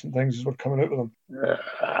dates and things as we're coming out with them.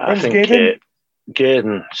 I think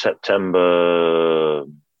Gaydon, September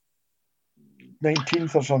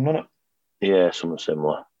 19th or something, isn't it? Yeah, something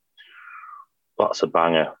similar. That's a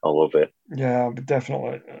banger. I love it. Yeah, but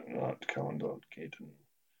definitely that calendar, Gaydon.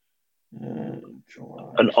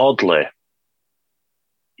 And oddly,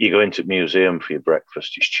 you go into a museum for your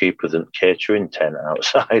breakfast, it's cheaper than catering tent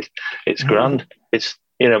outside. It's grand. It's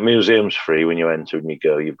museum's free when you enter and you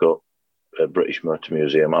go. You've got a British Motor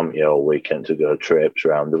Museum, haven't you, all weekend to go trips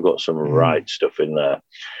around. They've got some right stuff in there.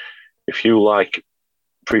 If you like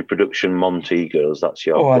pre-production Montegos, that's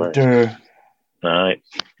your place. I do. Right.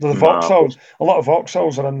 The Vauxhalls, a lot of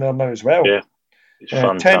Vauxhalls are in there now as well. Yeah, it's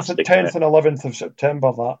fantastic. 10th and 11th of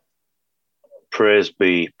September, that. Praise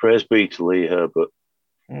be to Lee Herbert.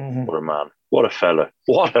 What a man. What a fella.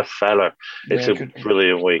 It's a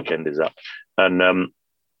brilliant weekend, is that? And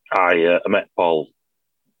I met Paul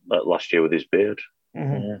last year with his beard. Be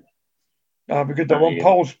good. That one.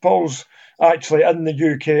 Paul's actually in the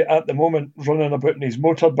UK at the moment, running about in his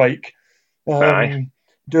motorbike,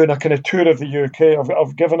 doing a kind of tour of the UK.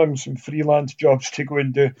 I've given him some freelance jobs to go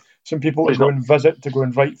and do. Some people to go and visit, to go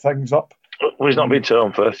and write things up. Well, he's not been to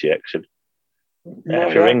home first yet.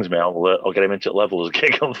 If he rings me, I'll get him into Levels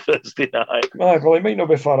gig on Thursday night. Well, he might not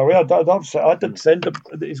be far away. I did send him.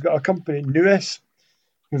 He's got a company, Nuis.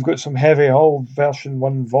 We've got some heavy haul version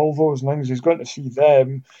 1 Volvos and things. He's going to see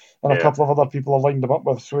them, and a couple of other people I lined him up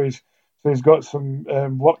with. So he's So he's got some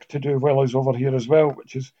work to do while he's over here as well,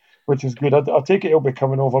 which is good. I take it he'll be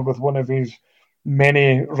coming over with one of his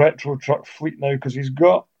many retro truck fleet now, because he's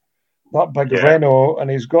got that big Renault and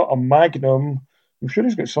he's got a Magnum. I'm sure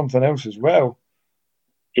he's got something else as well.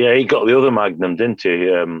 Yeah, he got the other Magnum, didn't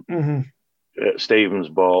he? Stevens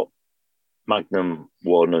bought Magnum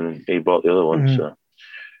one and he bought the other one. So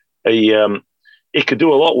he could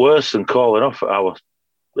do a lot worse than calling off at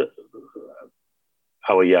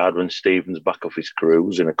our yard when Stephen's back off his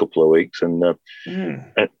cruise in a couple of weeks and doing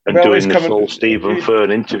the full Stephen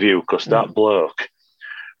Fern interview, because that bloke,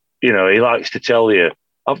 he likes to tell you,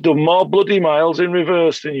 I've done more bloody miles in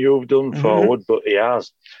reverse than you've done forward, but he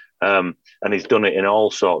has. And he's done it in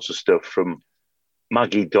all sorts of stuff, from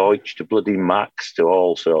Maggie Deutsch to bloody Max to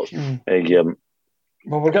all sorts. Well,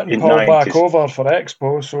 we're getting Paul 90s back over for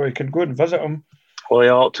Expo, so he can go and visit him. Well, he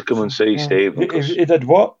ought to come and see Stephen. He did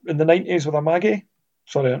what in the 90s with a Maggie?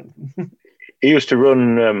 Sorry. He used to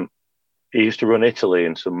run Italy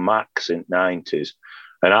in some Max in the 90s,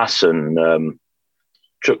 and Assen,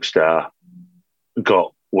 Truckstar,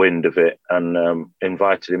 got wind of it and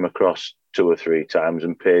invited him across 2 or 3 times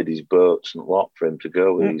and paid his boats and lot for him to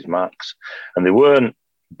go with his Max. And they weren't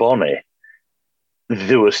Bonnie.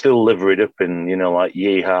 They were still liveried up in, like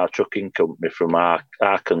Yeehaw Trucking Company from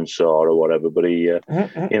Arkansas or whatever. But he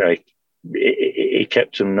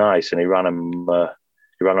kept them nice and he ran them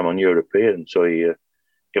on European. So he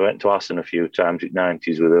went to Assen a few times in the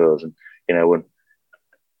 90s with us. And,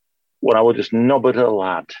 when I was just knobbered a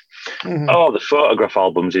lad. The photograph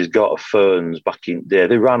albums he's got of Ferns back in there,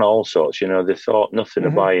 they ran all sorts, they thought nothing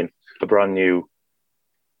of buying a brand new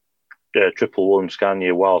 111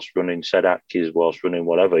 Scania whilst running Sedakis, whilst running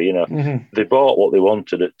whatever, They bought what they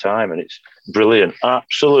wanted at the time, and it's brilliant.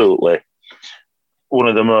 Absolutely one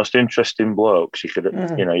of the most interesting blokes you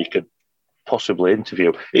could possibly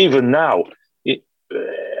interview. Even now,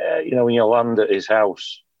 when you land at his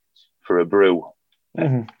house for a brew,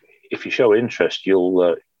 if you show interest,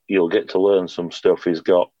 you'll get to learn some stuff. He's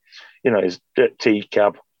got, his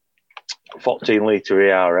T-cab, 14-litre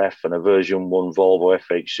ERF and a version 1 Volvo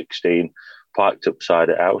FH16 parked upside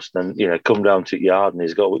the house. And then, come down to the yard and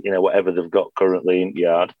he's got, whatever they've got currently in the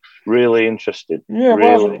yard. Really interesting. Yeah,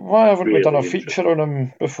 why haven't we done a feature on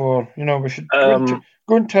him before? We should go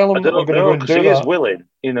and tell him that we're going to go and do that. He is willing.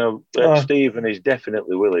 Stephen is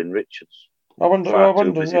definitely willing. Richard's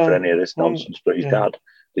too busy for any of this nonsense, but his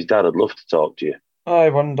dad would love to talk to you. I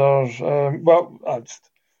wonder. I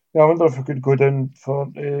wonder if we could go down for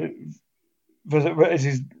visit.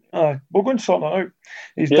 We'll go and sort that out.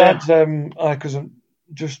 His dad's. Because I'm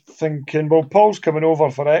just thinking. Well, Paul's coming over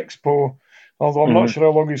for Expo, although I'm not sure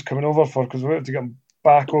how long he's coming over for, because we have to get him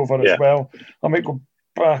back over as well. I might go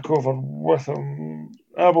back over with him.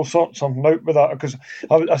 I will sort something out with that, because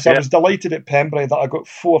I was delighted at Pembury that I got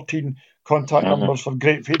 14 contact numbers for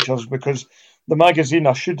great features, because the magazine,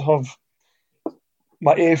 I should have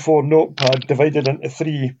my A4 notepad divided into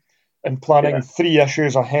 3 and planning 3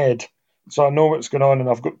 issues ahead, so I know what's going on, and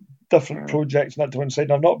I've got different projects and that to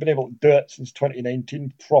inside. I've not been able to do it since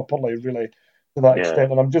 2019 properly, really, to that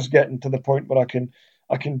extent, and I'm just getting to the point where I can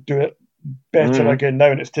do it better again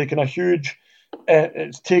now, and it's taking a huge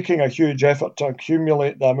effort to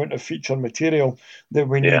accumulate the amount of feature material that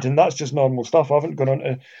we need, and that's just normal stuff. I haven't gone on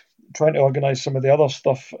to trying to organise some of the other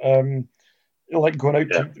stuff, like going out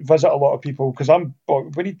to visit a lot of people, because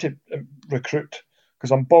we need to recruit,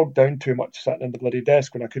 because I'm bogged down too much sitting in the bloody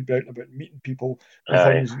desk when I could be out and about meeting people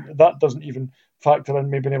and things. That doesn't even factor in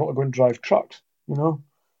me being able to go and drive trucks, you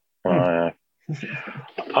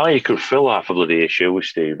could fill half a bloody issue with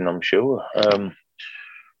Stephen, I'm sure.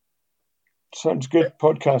 Sounds good.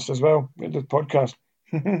 Podcast as well. We did podcast.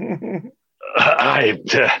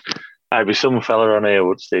 I'd be some fella on here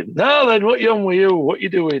would say, "No, then what you on with you? What you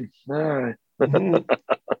doing?"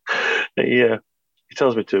 He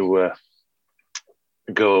tells me to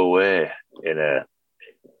go away in a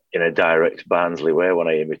direct Barnsley way when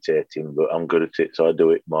I imitate him, but I'm good at it, so I do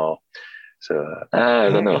it more. So I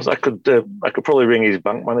don't know. So I could probably ring his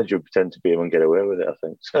bank manager and pretend to be him and get away with it, I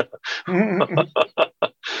think.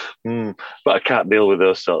 But I can't deal with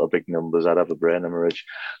those sort of big numbers. I'd have a brain hemorrhage.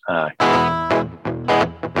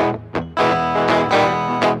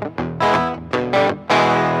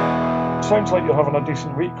 Sounds like you're having a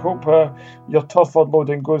decent week. Hope your tough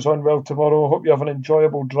unloading goes on well tomorrow. Hope you have an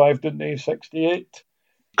enjoyable drive down the A68.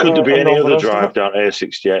 Could there be any other drive down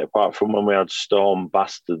A68 apart from when we had Storm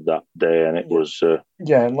Bastard that day, and it was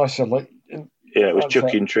unless you're like it was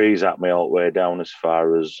chucking trees at me all the way down as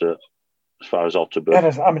far as Otterburn.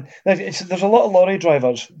 There's a lot of lorry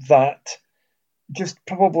drivers that just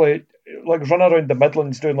probably like run around the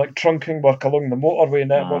Midlands doing like trunking work along the motorway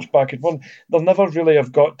networks back and forth. They'll never really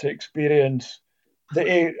have got to experience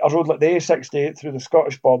a road like the A68 through the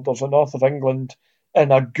Scottish borders, the north of England,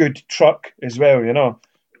 in a good truck as well, you know.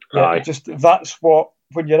 Yeah, just that's what,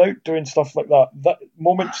 when you're out doing stuff like that, that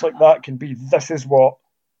moments like that can be, this is what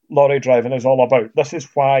lorry driving is all about. This is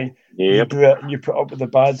why you do it, and you put up with the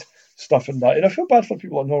bad stuff in that. And I feel bad for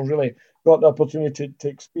people that have not really got the opportunity to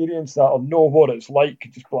experience that or know what it's like.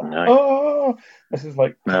 Just like, this is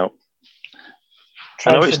like... No.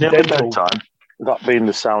 I know it's nearly bedtime. That being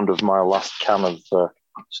the sound of my last can of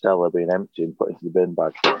Stella being empty and put into the bin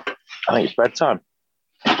bag. I think it's bedtime.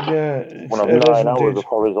 Yeah, when I've 9 hours of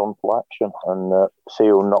horizontal action, and see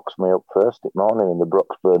who knocks me up first at morning in the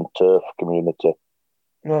Broxburn turf community.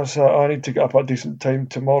 No, so I need to get up at a decent time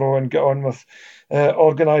tomorrow and get on with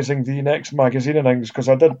organising the next magazine innings, because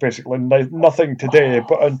I did basically nothing today.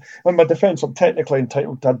 But in my defence, I'm technically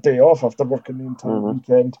entitled to a day off after working the entire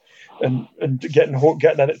weekend and getting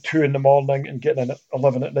in at 2 in the morning and getting in at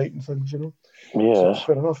 11 at night and things, you know. Yeah, so that's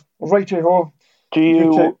fair enough. Righty-ho. Do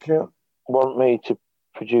you want me to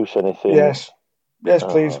produce anything? Yes,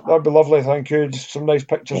 please. That'd be lovely. Thank you. Just some nice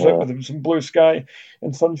pictures out with some blue sky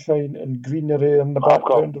and sunshine and greenery in the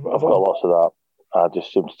background. I've got lots of that. I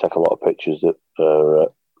just seem to take a lot of pictures that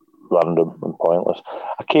are random and pointless.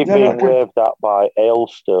 I keep being waved at by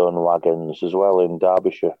Aylstone wagons as well in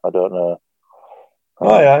Derbyshire. I don't know.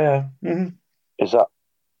 Yeah. Mm-hmm. Is that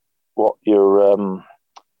what your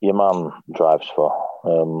man drives for?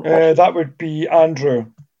 That would be Andrew.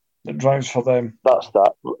 That drives for them. That's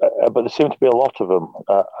that. But there seem to be a lot of them.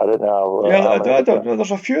 I don't know. I don't know.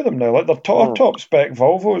 There's a few of them now. Like they're top spec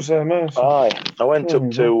Volvos. I went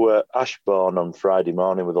up to Ashbourne on Friday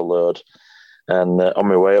morning with a load, and on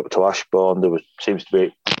my way up to Ashbourne, seems to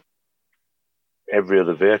be every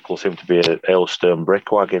other vehicle seemed to be an Aylstone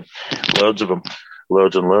brick wagon. Loads of them,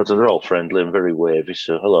 loads and loads, and they're all friendly and very wavy.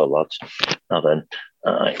 So hello, lads. Now then,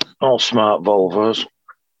 all smart Volvos.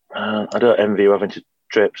 I don't envy you having to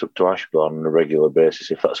trips up to Ashbourne on a regular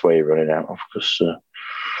basis if that's where you're running out of, because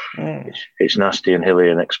it's nasty and hilly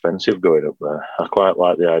and expensive going up there. I quite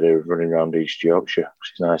like the idea of running around East Yorkshire,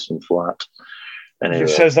 which is nice and flat. Anyway.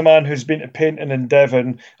 Says the man who's been to painting in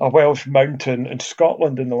Devon, a Welsh mountain in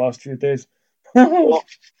Scotland in the last few days. Well,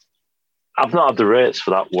 I've not had the rates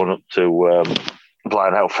for that one up to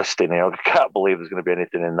Blind Festiniog. I can't believe there's going to be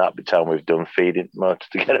anything in that by the time we've done feeding motor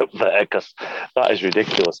to get up there, because that is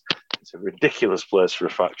ridiculous. It's a ridiculous place for a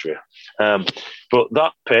factory. But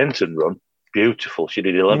that paint and run, beautiful. She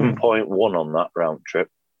did 11.1 on that round trip.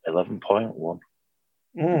 11.1.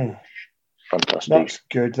 Fantastic. That's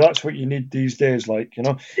good. That's what you need these days, like, you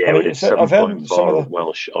know. Yeah, we did 7.4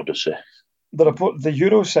 Welsh Odyssey. The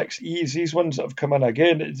Euro 6Es, these ones that have come in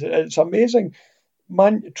again, it's amazing.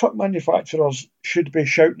 Truck manufacturers should be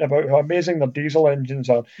shouting about how amazing their diesel engines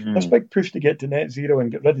are. This big push to get to net zero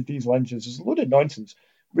and get rid of diesel engines is a load of nonsense.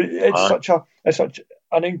 It's such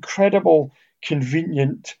an incredible,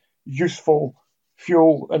 convenient, useful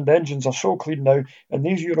fuel, and the engines are so clean now. And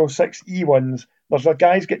these Euro 6E ones, there's a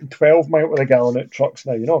guys getting 12 miles per gallon out trucks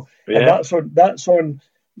now, you know. Yeah. And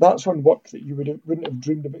that's on work that you wouldn't have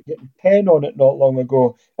dreamed about getting 10 on it not long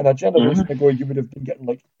ago, and a generation ago you would have been getting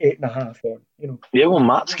like 8.5 on, you know. Yeah, well,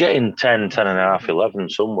 Matt's getting 10, 10.5, 11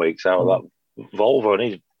 some weeks out of that Volvo, and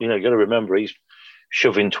he's, you know, you got to remember he's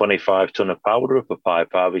shoving 25 ton of powder up a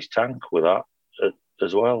pipe out of his tank with that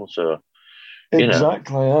as well. So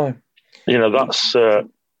exactly, you know, that's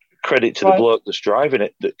credit to the bloke that's driving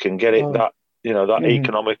it that can get it that, you know, that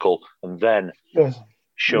economical, and then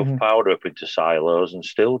shove powder up into silos and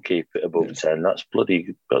still keep it above 10. That's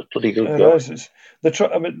bloody good. The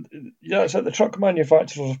truck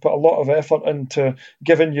manufacturers have put a lot of effort into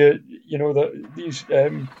giving you, you know,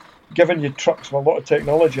 giving you trucks with a lot of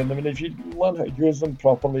technology in them, and if you learn how to use them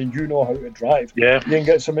properly, you know how to drive. Yeah, you can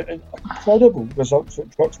get some incredible results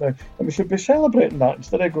with trucks now, and we should be celebrating that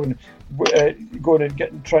instead of trying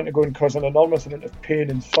to go and cause an enormous amount of pain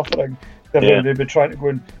and suffering. They'd be trying to go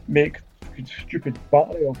and make stupid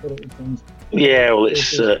battery operated things. Yeah, well,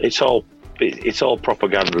 it's all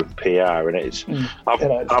propaganda and PR, and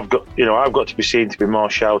I've got to be seen to be more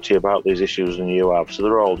shouty about these issues than you have. So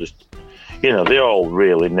they're all just, you know, they all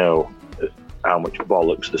really know how much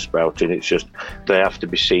bollocks they're spouting. It's just they have to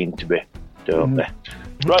be seen to be, don't they?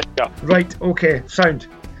 Right, yeah. Right, okay, sound.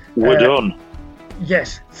 We're done.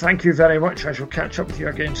 Yes, thank you very much. I shall catch up with you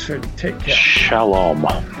again soon. Take care. Shalom.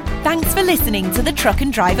 Thanks for listening to the Truck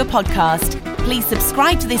and Driver podcast. Please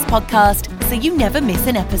subscribe to this podcast so you never miss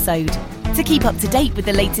an episode. To keep up to date with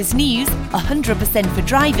the latest news, 100% for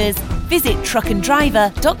drivers, visit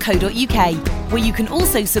truckanddriver.co.uk. where you can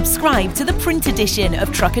also subscribe to the print edition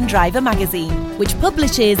of Truck and Driver magazine, which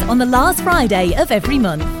publishes on the last Friday of every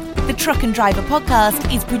month. The Truck and Driver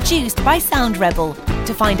podcast is produced by Sound Rebel.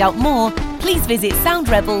 To find out more, please visit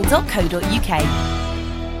soundrebel.co.uk.